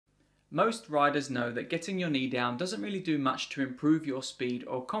Most riders know that getting your knee down doesn't really do much to improve your speed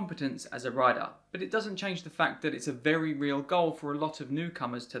or competence as a rider, but it doesn't change the fact that it's a very real goal for a lot of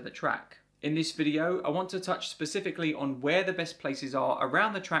newcomers to the track. In this video, I want to touch specifically on where the best places are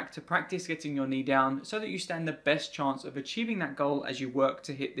around the track to practice getting your knee down so that you stand the best chance of achieving that goal as you work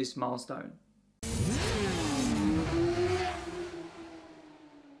to hit this milestone.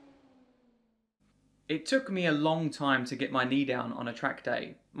 It took me a long time to get my knee down on a track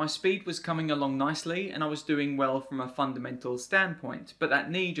day. My speed was coming along nicely and I was doing well from a fundamental standpoint, but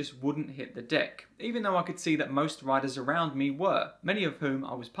that knee just wouldn't hit the deck, even though I could see that most riders around me were, many of whom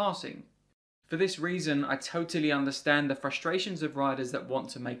I was passing. For this reason, I totally understand the frustrations of riders that want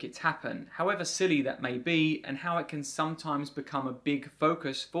to make it happen, however silly that may be, and how it can sometimes become a big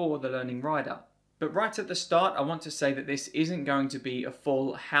focus for the learning rider. But right at the start, I want to say that this isn't going to be a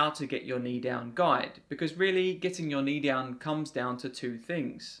full how to get your knee down guide, because really getting your knee down comes down to two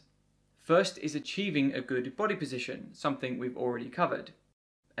things. First is achieving a good body position, something we've already covered.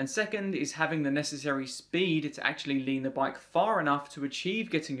 And second is having the necessary speed to actually lean the bike far enough to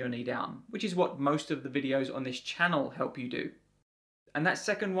achieve getting your knee down, which is what most of the videos on this channel help you do. And that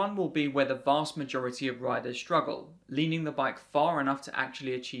second one will be where the vast majority of riders struggle, leaning the bike far enough to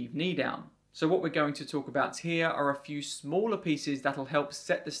actually achieve knee down. So what we're going to talk about here are a few smaller pieces that'll help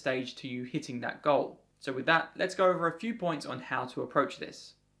set the stage to you hitting that goal. So with that, let's go over a few points on how to approach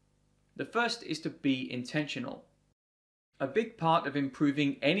this. The first is to be intentional. A big part of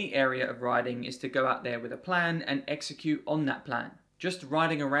improving any area of riding is to go out there with a plan and execute on that plan. Just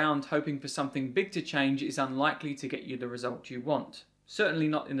riding around hoping for something big to change is unlikely to get you the result you want. Certainly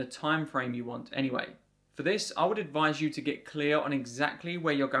not in the time frame you want anyway. For this, I would advise you to get clear on exactly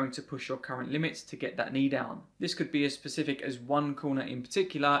where you're going to push your current limits to get that knee down. This could be as specific as one corner in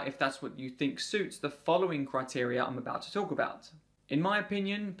particular if that's what you think suits the following criteria I'm about to talk about. In my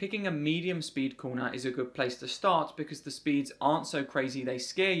opinion, picking a medium speed corner is a good place to start because the speeds aren't so crazy they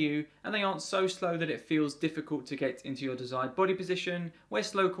scare you, and they aren't so slow that it feels difficult to get into your desired body position, where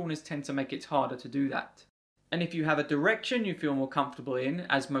slow corners tend to make it harder to do that. And if you have a direction you feel more comfortable in,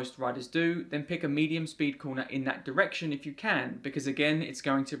 as most riders do, then pick a medium speed corner in that direction if you can, because again, it's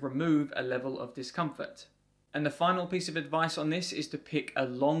going to remove a level of discomfort. And the final piece of advice on this is to pick a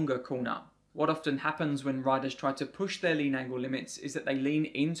longer corner. What often happens when riders try to push their lean angle limits is that they lean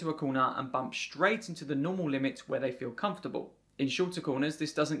into a corner and bump straight into the normal limit where they feel comfortable. In shorter corners,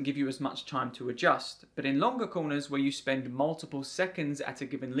 this doesn't give you as much time to adjust, but in longer corners where you spend multiple seconds at a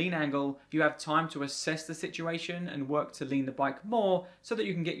given lean angle, you have time to assess the situation and work to lean the bike more so that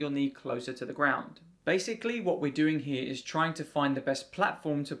you can get your knee closer to the ground. Basically, what we're doing here is trying to find the best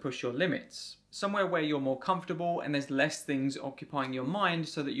platform to push your limits. Somewhere where you're more comfortable and there's less things occupying your mind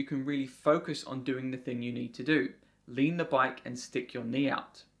so that you can really focus on doing the thing you need to do. Lean the bike and stick your knee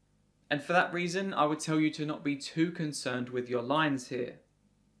out. And for that reason, I would tell you to not be too concerned with your lines here.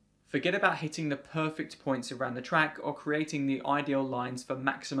 Forget about hitting the perfect points around the track or creating the ideal lines for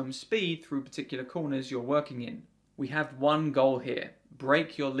maximum speed through particular corners you're working in. We have one goal here: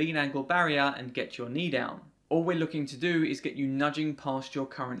 break your lean angle barrier and get your knee down. All we're looking to do is get you nudging past your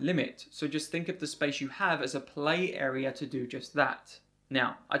current limit, so just think of the space you have as a play area to do just that.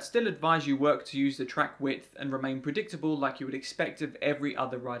 Now, I'd still advise you work to use the track width and remain predictable like you would expect of every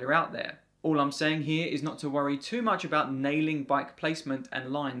other rider out there. All I'm saying here is not to worry too much about nailing bike placement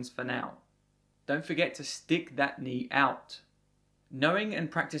and lines for now. Don't forget to stick that knee out. Knowing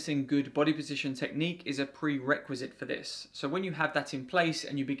and practicing good body position technique is a prerequisite for this, so when you have that in place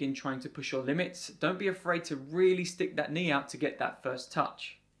and you begin trying to push your limits, don't be afraid to really stick that knee out to get that first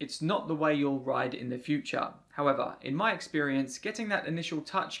touch. It's not the way you'll ride in the future. However, in my experience, getting that initial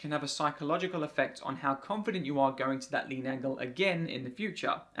touch can have a psychological effect on how confident you are going to that lean angle again in the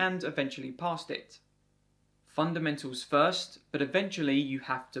future, and eventually past it. Fundamentals first, but eventually you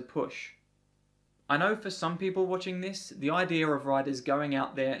have to push. I know for some people watching this, the idea of riders going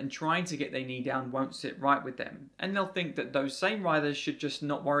out there and trying to get their knee down won't sit right with them, and they'll think that those same riders should just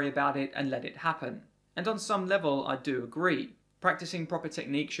not worry about it and let it happen. And on some level, I do agree. Practicing proper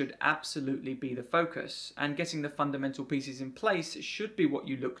technique should absolutely be the focus, and getting the fundamental pieces in place should be what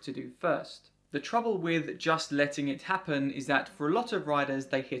you look to do first. The trouble with just letting it happen is that for a lot of riders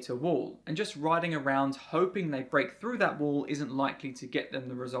they hit a wall, and just riding around hoping they break through that wall isn't likely to get them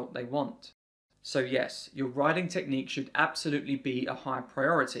the result they want. So yes, your riding technique should absolutely be a high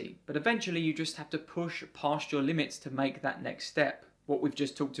priority, but eventually you just have to push past your limits to make that next step. What we've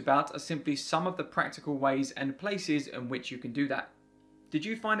just talked about are simply some of the practical ways and places in which you can do that. Did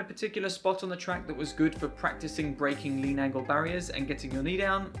you find a particular spot on the track that was good for practicing breaking lean angle barriers and getting your knee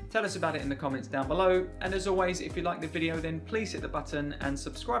down? Tell us about it in the comments down below. And as always, if you like the video, then please hit the button and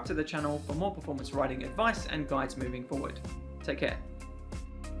subscribe to the channel for more performance riding advice and guides moving forward. Take care.